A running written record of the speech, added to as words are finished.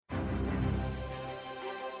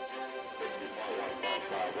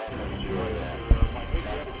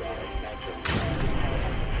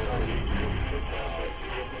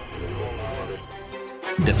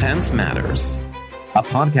Defense Matters, a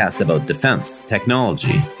podcast about defense,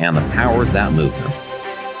 technology, and the powers that move them.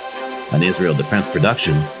 An Israel Defense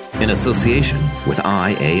production in association with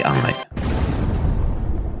IAI.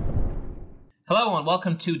 Hello and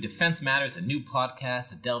welcome to Defense Matters, a new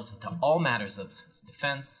podcast that delves into all matters of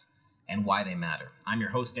defense and why they matter. I'm your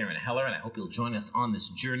host, Aaron Heller, and I hope you'll join us on this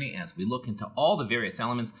journey as we look into all the various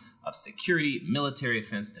elements of security, military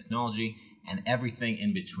defense, technology, and everything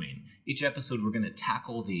in between. Each episode, we're going to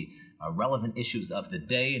tackle the relevant issues of the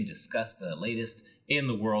day and discuss the latest in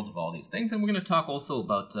the world of all these things. And we're going to talk also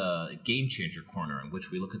about a Game Changer Corner, in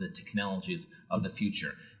which we look at the technologies of the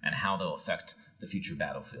future and how they'll affect the future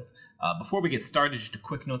battlefield. Before we get started, just a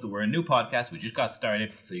quick note that we're a new podcast. We just got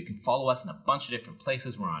started, so you can follow us in a bunch of different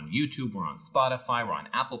places. We're on YouTube, we're on Spotify, we're on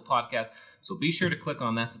Apple Podcasts. So be sure to click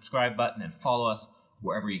on that subscribe button and follow us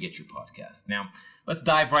wherever you get your podcasts. Now, let's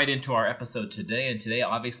dive right into our episode today. And today,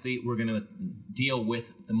 obviously, we're going to deal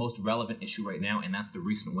with the most relevant issue right now, and that's the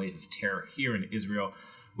recent wave of terror here in Israel.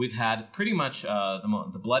 We've had pretty much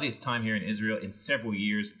the bloodiest time here in Israel in several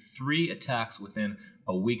years. 3 attacks within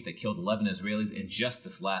a week that killed 11 Israelis. And just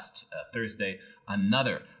this last Thursday,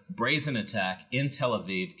 another brazen attack in Tel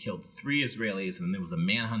Aviv killed 3 Israelis. And then there was a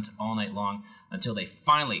manhunt all night long until they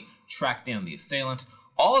finally tracked down the assailant.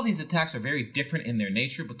 All of these attacks are very different in their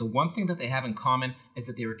nature, but the one thing that they have in common is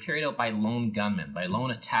that they were carried out by lone gunmen, by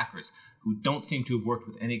lone attackers who don't seem to have worked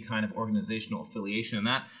with any kind of organizational affiliation, and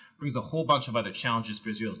that brings a whole bunch of other challenges for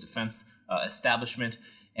Israel's defense establishment,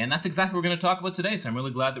 and that's exactly what we're going to talk about today. So I'm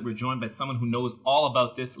really glad that we're joined by someone who knows all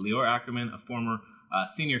about this, Lior Ackerman, a former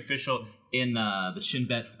senior official in the Shin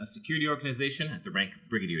Bet security organization at the rank of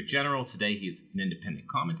Brigadier General. Today he's an independent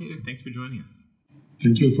commentator. Thanks for joining us.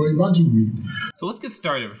 Thank you for inviting me. So let's get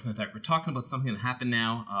started with that. We're talking about something that happened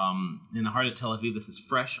now in the heart of Tel Aviv. This is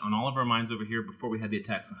fresh on all of our minds over here before we had the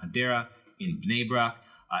attacks in Hadera, in Bnei Brak,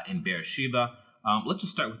 in Beersheba. Let's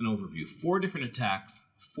just start with an overview. 4 different attacks,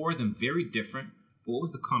 4 of them very different. But what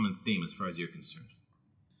was the common theme as far as you're concerned?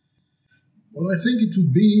 Well, I think it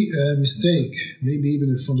would be a mistake, maybe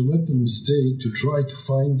even a fundamental mistake, to try to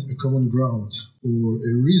find a common ground or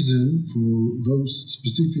a reason for those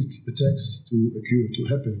specific attacks to occur, to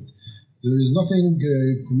happen. There is nothing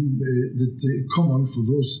common for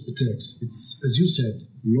those attacks. It's, as you said,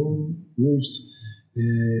 lone wolves,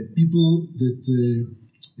 people that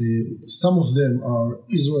some of them are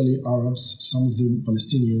Israeli Arabs, some of them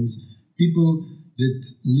Palestinians, people that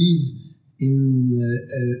live in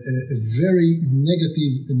a very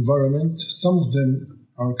negative environment. Some of them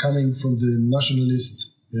are coming from the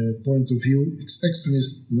nationalist point of view,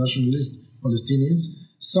 extremist nationalist Palestinians.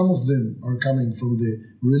 Some of them are coming from the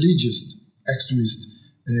religious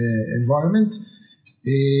extremist environment.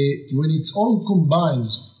 When it's all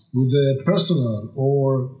combines with a personal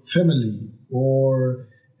or family or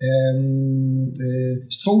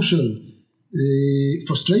social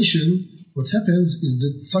frustration, what happens is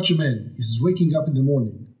that such a man is waking up in the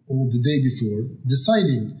morning or the day before,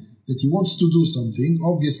 deciding that he wants to do something,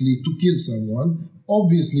 obviously to kill someone,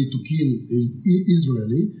 obviously to kill an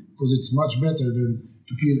Israeli, because it's much better than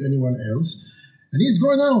to kill anyone else. And he's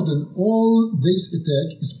going out, and all this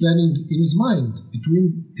attack is planning in his mind,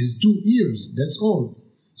 between his 2 ears, that's all.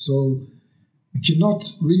 So we cannot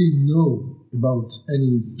really know about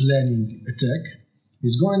any planning attack.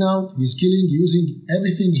 He's going out, he's killing, using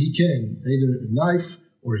everything he can, either a knife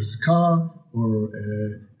or his car or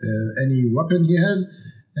any weapon he has,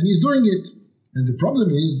 and he's doing it. And the problem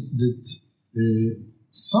is that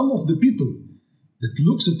some of the people that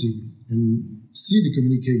looks at him and see the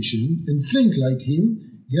communication and think like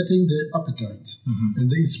him, getting the appetite and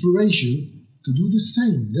the inspiration to do the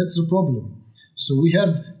same. That's the problem. So we have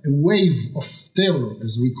a wave of terror,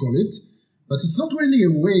 as we call it, but it's not really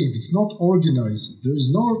a wave. It's not organized. There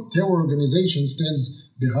is no terror organization stands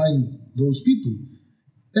behind those people.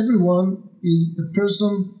 Everyone is a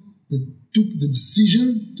person that took the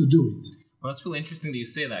decision to do it. Well, that's really interesting that you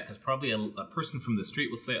say that, because probably a person from the street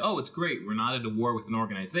will say, oh, it's great, we're not at a war with an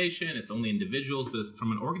organization, it's only individuals, but it's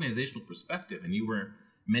from an organizational perspective, and you were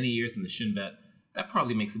many years in the Shin Bet, that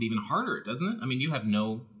probably makes it even harder, doesn't it? I mean, you have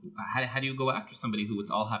how do you go after somebody who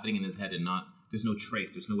it's all happening in his head and there's no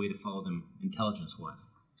trace, there's no way to follow them intelligence-wise?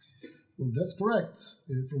 Well, that's correct.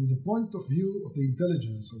 From the point of view of the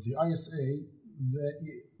intelligence of the ISA, the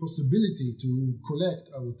possibility to collect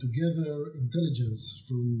or to gather intelligence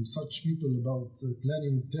from such people about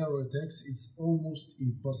planning terror attacks is almost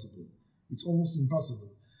impossible. It's almost impossible.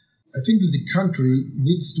 I think that the country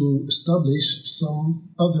needs to establish some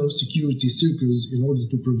other security circles in order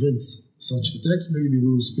to prevent such attacks. Maybe we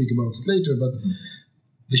will speak about it later, but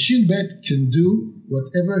the Shin Bet can do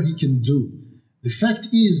whatever he can do. The fact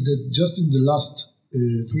is that just in the last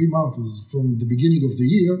 3 months from the beginning of the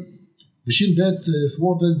year, the Shin Bet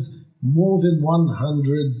thwarted more than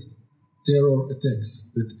 100 terror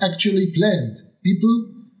attacks that actually planned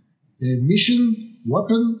people, mission,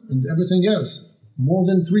 weapon, and everything else. More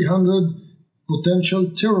than 300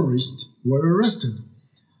 potential terrorists were arrested.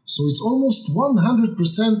 So it's almost 100%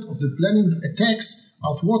 of the planning attacks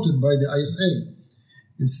are thwarted by the ISA.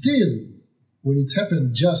 And still, when it's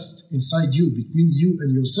happened just inside you, between you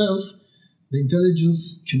and yourself, the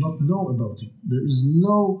intelligence cannot know about it. There is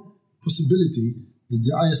no possibility that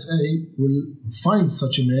the ISA will find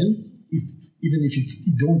such a man, even if you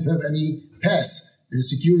don't have any pass,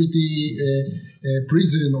 security,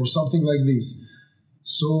 prison, or something like this.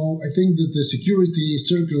 So I think that the security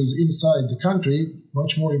circles inside the country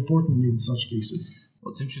much more important in such cases.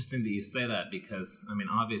 Well, it's interesting that you say that because,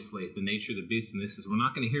 obviously, the nature of the beast in this is we're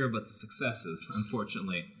not going to hear about the successes,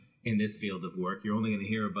 unfortunately, in this field of work. You're only going to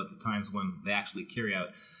hear about the times when they actually carry out.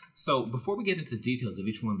 So before we get into the details of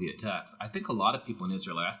each one of the attacks, I think a lot of people in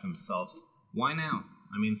Israel ask themselves, why now?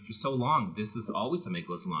 For so long, this is always something that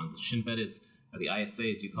goes along. The Shin Bet is, the ISA,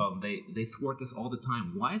 as you call them, they thwart this all the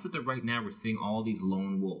time. Why is it that right now we're seeing all these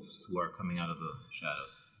lone wolves who are coming out of the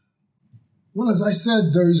shadows? Well, as I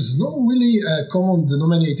said, there is no really common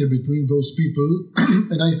denominator between those people.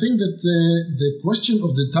 And I think that the question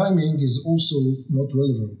of the timing is also not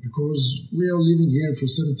relevant because we are living here for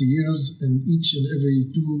 70 years and each and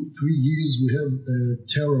every 2-3 years we have a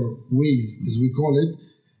terror wave, as we call it.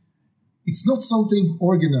 It's not something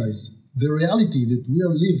organized. The reality that we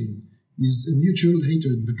are living is a mutual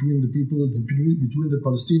hatred between the people, between the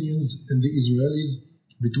Palestinians and the Israelis,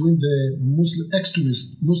 between the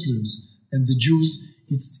extremist Muslims and the Jews.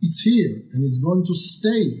 It's here and it's going to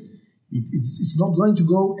stay. It's not going to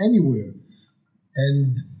go anywhere.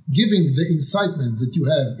 And giving the incitement that you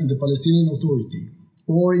have in the Palestinian Authority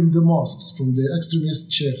or in the mosques from the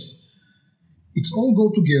extremist sheikhs, it's all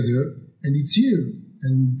go together and it's here.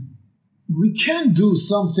 And we can do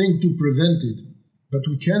something to prevent it, but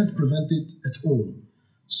we can't prevent it at all.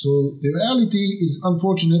 So the reality is,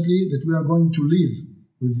 unfortunately, that we are going to live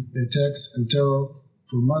with attacks and terror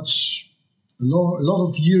for a lot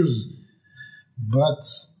of years, but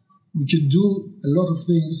we can do a lot of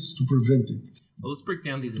things to prevent it. Well, let's break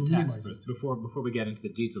down these attacks first before we get into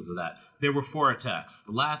the details of that. There were 4 attacks.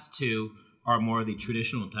 The last 2 are more the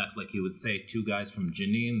traditional attacks, like you would say, 2 guys from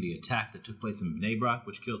Jenin, the attack that took place in Bnei Brak,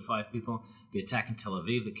 which killed 5 people, the attack in Tel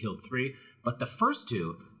Aviv that killed 3. But the first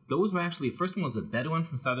 2, those were actually, the first one was a Bedouin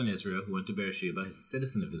from southern Israel who went to Beersheba, a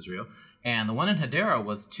citizen of Israel, and the one in Hadera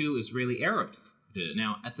was 2 Israeli Arabs who did it.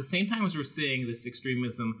 Now, at the same time as we're seeing this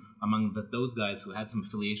extremism among those guys who had some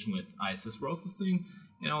affiliation with ISIS, we're also seeing,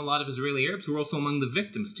 a lot of Israeli Arabs who are also among the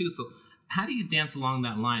victims too. So how do you dance along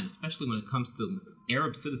that line, especially when it comes to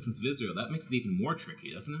Arab citizens of Israel? That makes it even more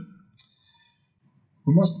tricky, doesn't it?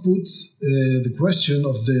 We must put the question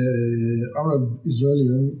of the Arab-Israeli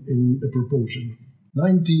in a proportion.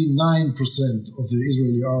 99% of the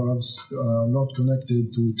Israeli Arabs are not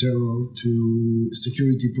connected to terror, to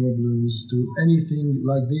security problems, to anything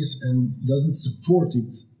like this, and doesn't support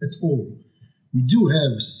it at all. We do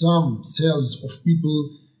have some cells of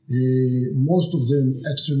people, most of them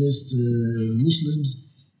extremist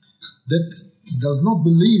Muslims, that does not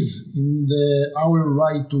believe in our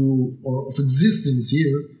right of existence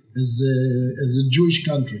here as a Jewish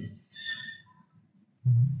country.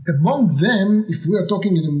 Among them, if we are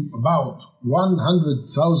talking about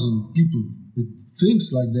 100,000 people that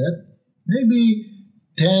thinks like that, maybe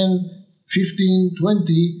 10, 15,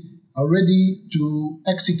 20 are ready to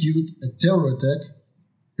execute a terror attack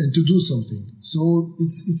and to do something. So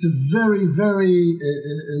it's a very, very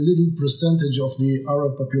little percentage of the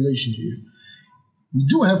Arab population here. We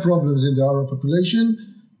do have problems in the Arab population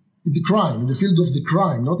in the field of the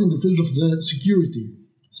crime, not in the field of the security.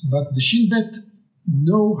 But the Shin Bet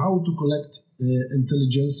know how to collect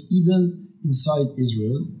intelligence even inside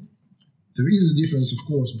Israel. There is a difference, of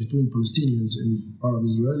course, between Palestinians and Arab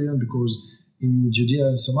Israelis, because in Judea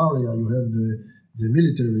and Samaria you have the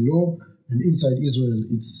military law, and inside Israel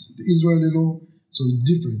it's the Israeli law, so it's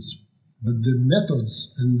different. But the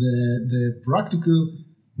methods and the practical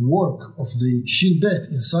work of the Shin Bet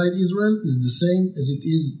inside Israel is the same as it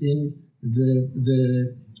is in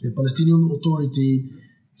the Palestinian Authority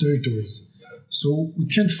territories. So we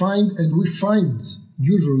can find, and we find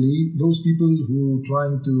usually those people who are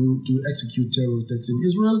trying to execute terror attacks in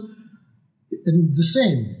Israel And the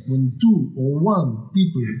same, when two or one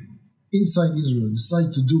people inside Israel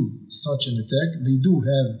decide to do such an attack, they do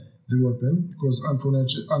have the weapon, because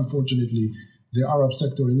unfortunately the Arab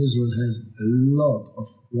sector in Israel has a lot of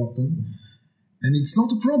weapons. And it's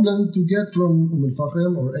not a problem to get from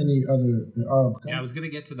Al-Fahim or any other Arab country. Yeah, I was going to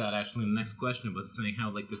get to that actually in the next question about saying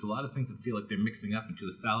how there's a lot of things that feel like they're mixing up into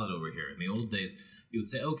a salad over here. In the old days, you would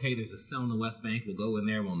say, okay, there's a cell in the West Bank, we'll go in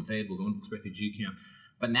there, we'll invade, we'll go into this refugee camp.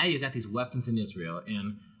 But now you've got these weapons in Israel,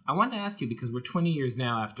 and I wanted to ask you, because we're 20 years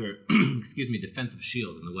now after, defensive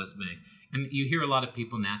shield in the West Bank, and you hear a lot of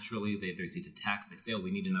people naturally, there's these attacks, they say, oh,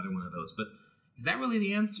 we need another one of those. But is that really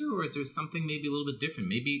the answer, or is there something maybe a little bit different?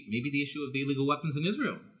 Maybe the issue of the illegal weapons in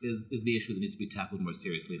Israel is the issue that needs to be tackled more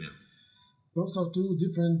seriously now. Those are two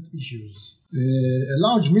different issues. A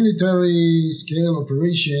large military scale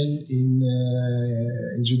operation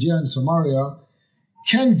in Judea and Samaria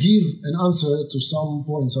can give an answer to some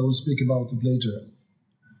points. I will speak about it later.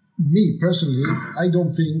 Me, personally, I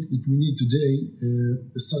don't think that we need today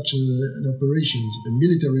such an operation, a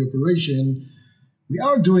military operation. We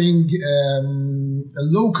are doing a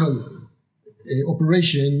local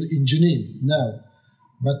operation in Jenin now,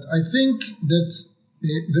 but I think that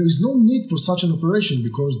there is no need for such an operation,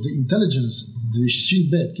 because the intelligence the Shin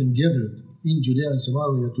Bet can gather in Judea and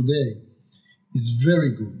Samaria today is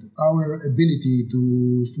very good. Our ability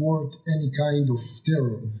to thwart any kind of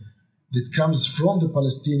terror that comes from the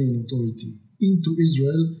Palestinian Authority into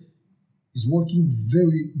Israel is working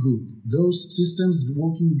very good. Those systems are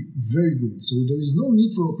working very good. So there is no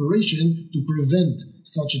need for operation to prevent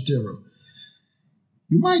such a terror.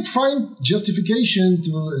 You might find justification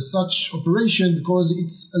to such operation because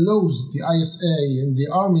it allows the ISA and the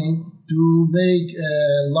army to make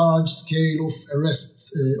a large scale of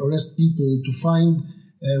arrest people, to find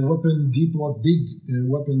a weapon depot, big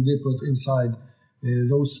weapon depot inside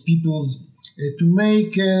those peoples, to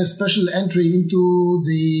make a special entry into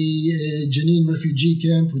the Jenin refugee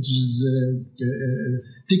camp, which is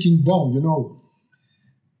a ticking bomb,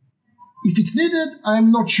 If it's needed,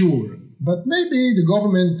 I'm not sure. But maybe the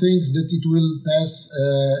government thinks that it will pass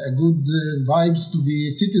a good vibes to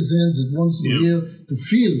the citizens that wants to hear, to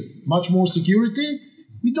feel much more security.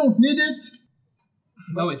 We don't need it.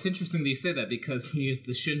 Oh, it's interesting that you say that, because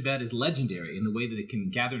the Shin Bet is legendary in the way that it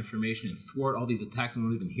can gather information and thwart all these attacks we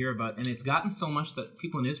don't even hear about. And it's gotten so much that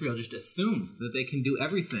people in Israel just assume that they can do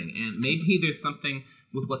everything. And maybe there's something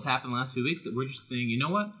with what's happened the last few weeks that we're just saying, you know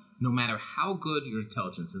what? No matter how good your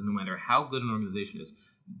intelligence is, no matter how good an organization is,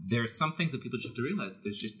 there are some things that people just have to realize.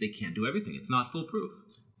 They can't do everything. It's not foolproof.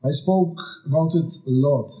 I spoke about it a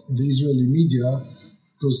lot in the Israeli media,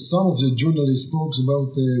 because some of the journalists spoke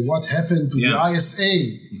about what happened to the ISA.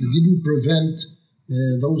 They didn't prevent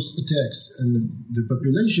those attacks. And the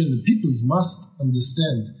population, the peoples must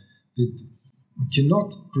understand that we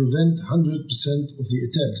cannot prevent 100% of the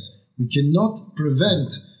attacks. We cannot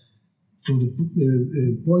prevent, from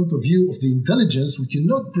the point of view of the intelligence, we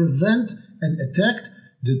cannot prevent an attack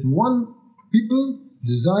that one people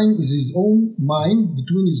design is his own mind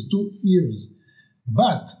between his two ears.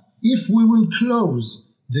 But if we will close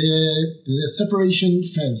the separation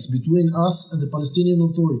fence between us and the Palestinian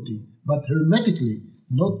Authority, but hermetically,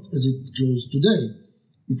 not as it closed today,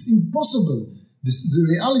 it's impossible. This is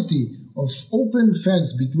the reality of open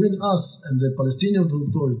fence between us and the Palestinian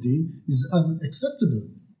Authority is unacceptable.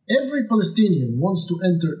 Every Palestinian wants to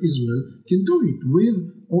enter Israel can do it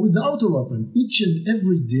with or without a weapon. Each and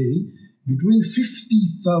every day, between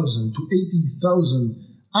 50,000 to 80,000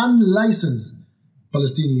 unlicensed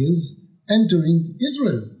Palestinians entering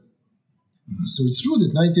Israel. So it's true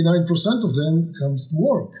that 99% of them comes to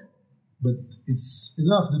work, but it's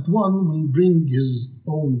enough that one will bring his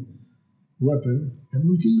own weapon and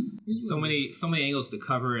will kill Israel. So many angles to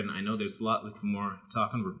cover, and I know there's a lot more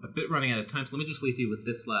talking. We're a bit running out of time, so let me just leave you with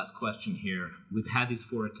this last question here. We've had these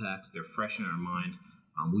 4 attacks; they're fresh in our mind.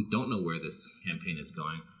 We don't know where this campaign is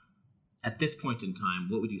going. At this point in time,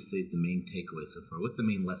 what would you say is the main takeaway so far? What's the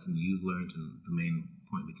main lesson you've learned and the main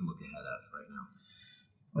point we can look ahead at right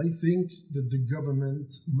now? I think that the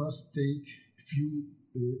government must take a few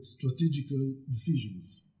strategical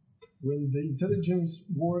decisions. When the intelligence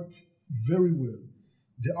work very well,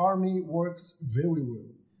 the army works very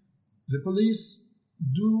well, the police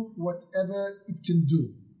do whatever it can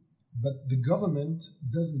do, but the government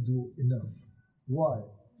doesn't do enough. Why?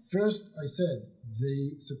 First, I said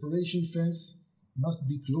the separation fence must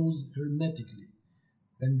be closed hermetically,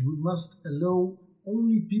 and we must allow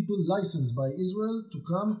only people licensed by Israel to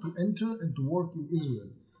come, to enter, and to work in Israel.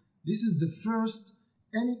 This is the first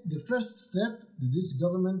step that this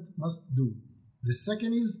government must do. The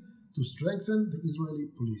second is to strengthen the Israeli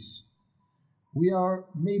police. We are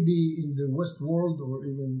maybe in the West world or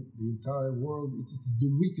even the entire world, it's the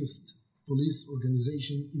weakest police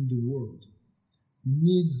organization in the world. We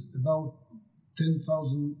need about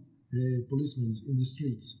 10,000 policemen in the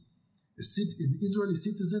streets. An Israeli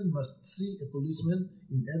citizen must see a policeman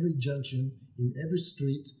in every junction, in every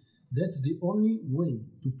street. That's the only way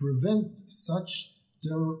to prevent such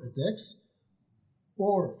terror attacks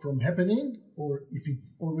or from happening, or if it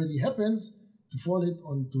already happens, to thwart it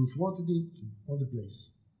on the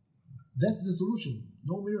place. That's the solution.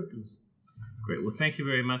 No miracles. Great. Well, thank you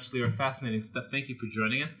very much, Leor. Fascinating stuff. Thank you for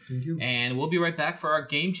joining us. Thank you. And we'll be right back for our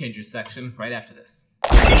Game Changer section right after this.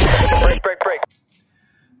 Break.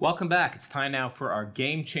 Welcome back. It's time now for our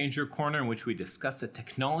Game Changer corner, in which we discuss the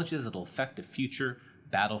technologies that will affect the future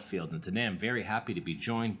battlefield. And today I'm very happy to be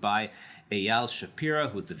joined by Eyal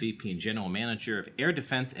Shapira, who is the VP and General Manager of Air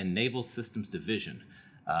Defense and Naval Systems Division.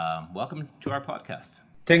 Welcome to our podcast.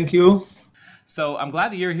 Thank you. So I'm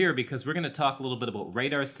glad that you're here because we're going to talk a little bit about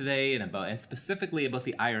radars today and specifically about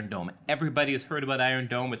the Iron Dome. Everybody has heard about Iron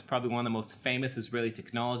Dome. It's probably one of the most famous Israeli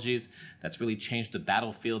technologies that's really changed the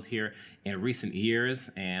battlefield here in recent years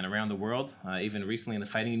and around the world. Even recently in the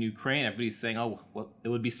fighting in Ukraine, everybody's saying, oh, well, it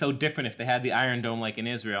would be so different if they had the Iron Dome like in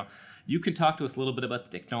Israel. You can talk to us a little bit about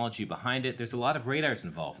the technology behind it. There's a lot of radars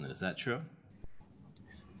involved in it. Is that true?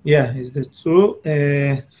 Yeah, is that true?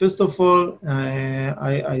 First of all,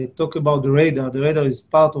 I talk about the radar. The radar is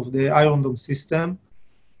part of the Iron Dome system.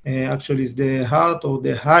 Actually, it's the heart or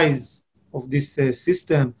the eyes of this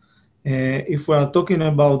system. If we are talking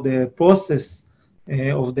about the process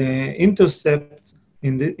of the intercept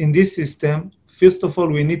in this system, first of all,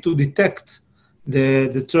 we need to detect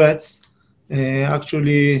the threats.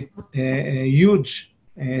 Actually, a huge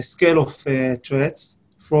scale of threats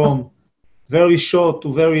from very short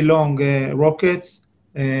to very long rockets,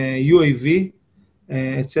 UAV,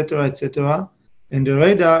 etc., etc. And the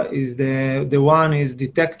radar is the one is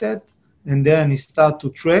detected, and then it start to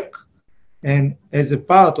track. And as a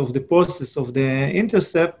part of the process of the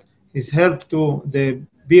intercept, is help to the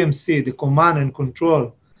BMC, the command and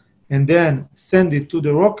control, and then send it to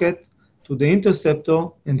the rocket, to the interceptor,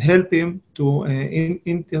 and help him to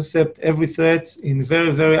intercept every threat in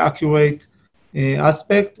very, very accurate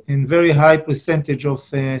aspect and very high percentage of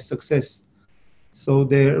success. So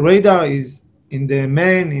the radar is in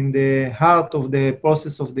the heart of the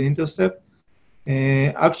process of the intercept.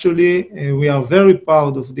 Actually, we are very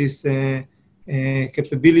proud of this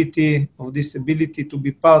capability, of this ability to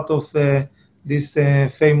be part of this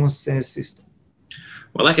famous system.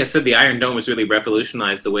 Well, like I said, the Iron Dome has really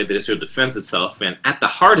revolutionized the way that Israel defends itself. And at the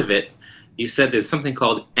heart of it, you said there's something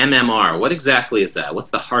called MMR. What exactly is that?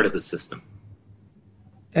 What's the heart of the system?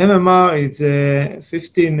 MMR is a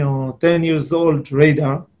 15 or 10 years old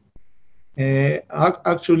radar.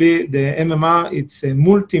 Actually, the MMR, it's a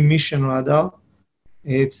multi-mission radar.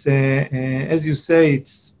 It's, as you say,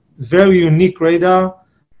 it's very unique radar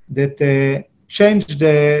that changed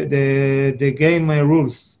the game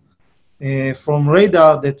rules. From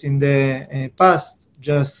radar that in the past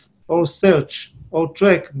just or search or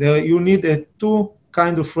track, there you need two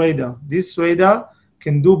kind of radar. This radar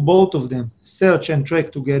can do both of them, search and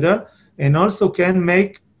track together, and also can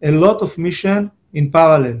make a lot of mission in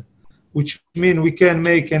parallel, which means we can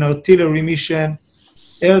make an artillery mission,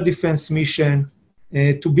 air defense mission,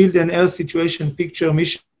 to build an air situation picture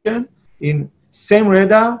mission in same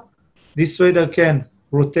radar. This radar can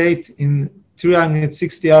rotate in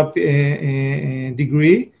 360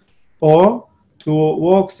 degree, or to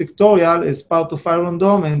work sectorial as part of Iron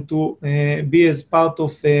Dome and to be as part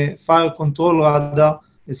of a fire control radar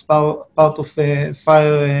as part of a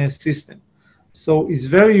fire system. So it's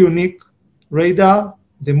very unique radar.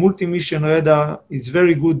 The multi-mission radar is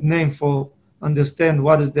very good name for understand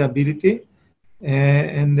what is the ability.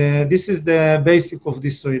 And this is the basic of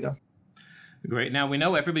this radar. Great. Now, we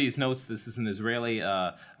know everybody knows this is an Israeli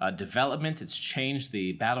development. It's changed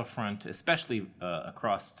the battlefront, especially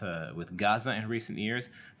across with Gaza in recent years.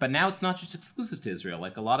 But now it's not just exclusive to Israel.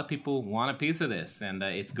 Like, a lot of people want a piece of this, and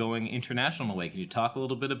it's going international in a way. Can you talk a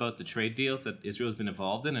little bit about the trade deals that Israel has been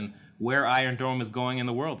involved in and where Iron Dome is going in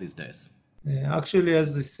the world these days? Actually,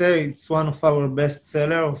 as I say, it's one of our best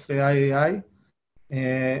seller of IAI.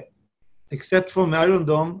 Except from Iron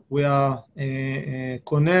Dome, we are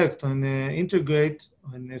connect and integrate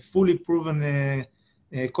and fully proven,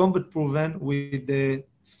 combat proven with the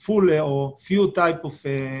full or few type of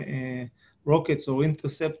rockets or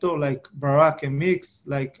interceptor like Barak MX,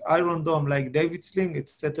 like Iron Dome, like David Sling,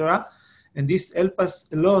 etc. And this help us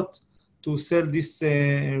a lot to sell this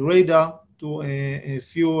radar to a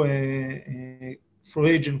few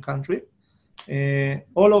foreign country.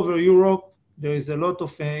 All over Europe, there is a lot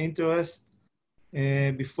of interest.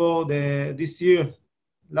 Before this year,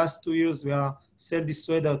 last 2 years, we are sell this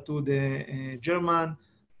radar to the German,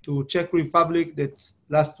 to Czech Republic. That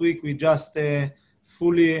last week we just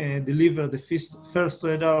fully delivered the first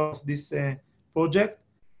radar of this project,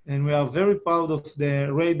 and we are very proud of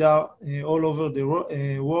the radar all over the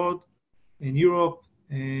world, in Europe,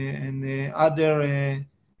 and other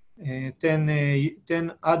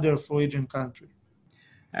 10 other foreign countries.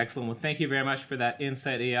 Excellent. Well, thank you very much for that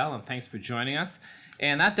insight, Eyal, and thanks for joining us.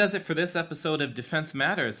 And that does it for this episode of Defense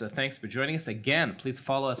Matters. Thanks for joining us again. Please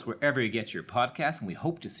follow us wherever you get your podcasts, and we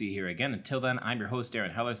hope to see you here again. Until then, I'm your host,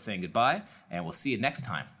 Aaron Heller, saying goodbye, and we'll see you next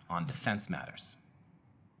time on Defense Matters.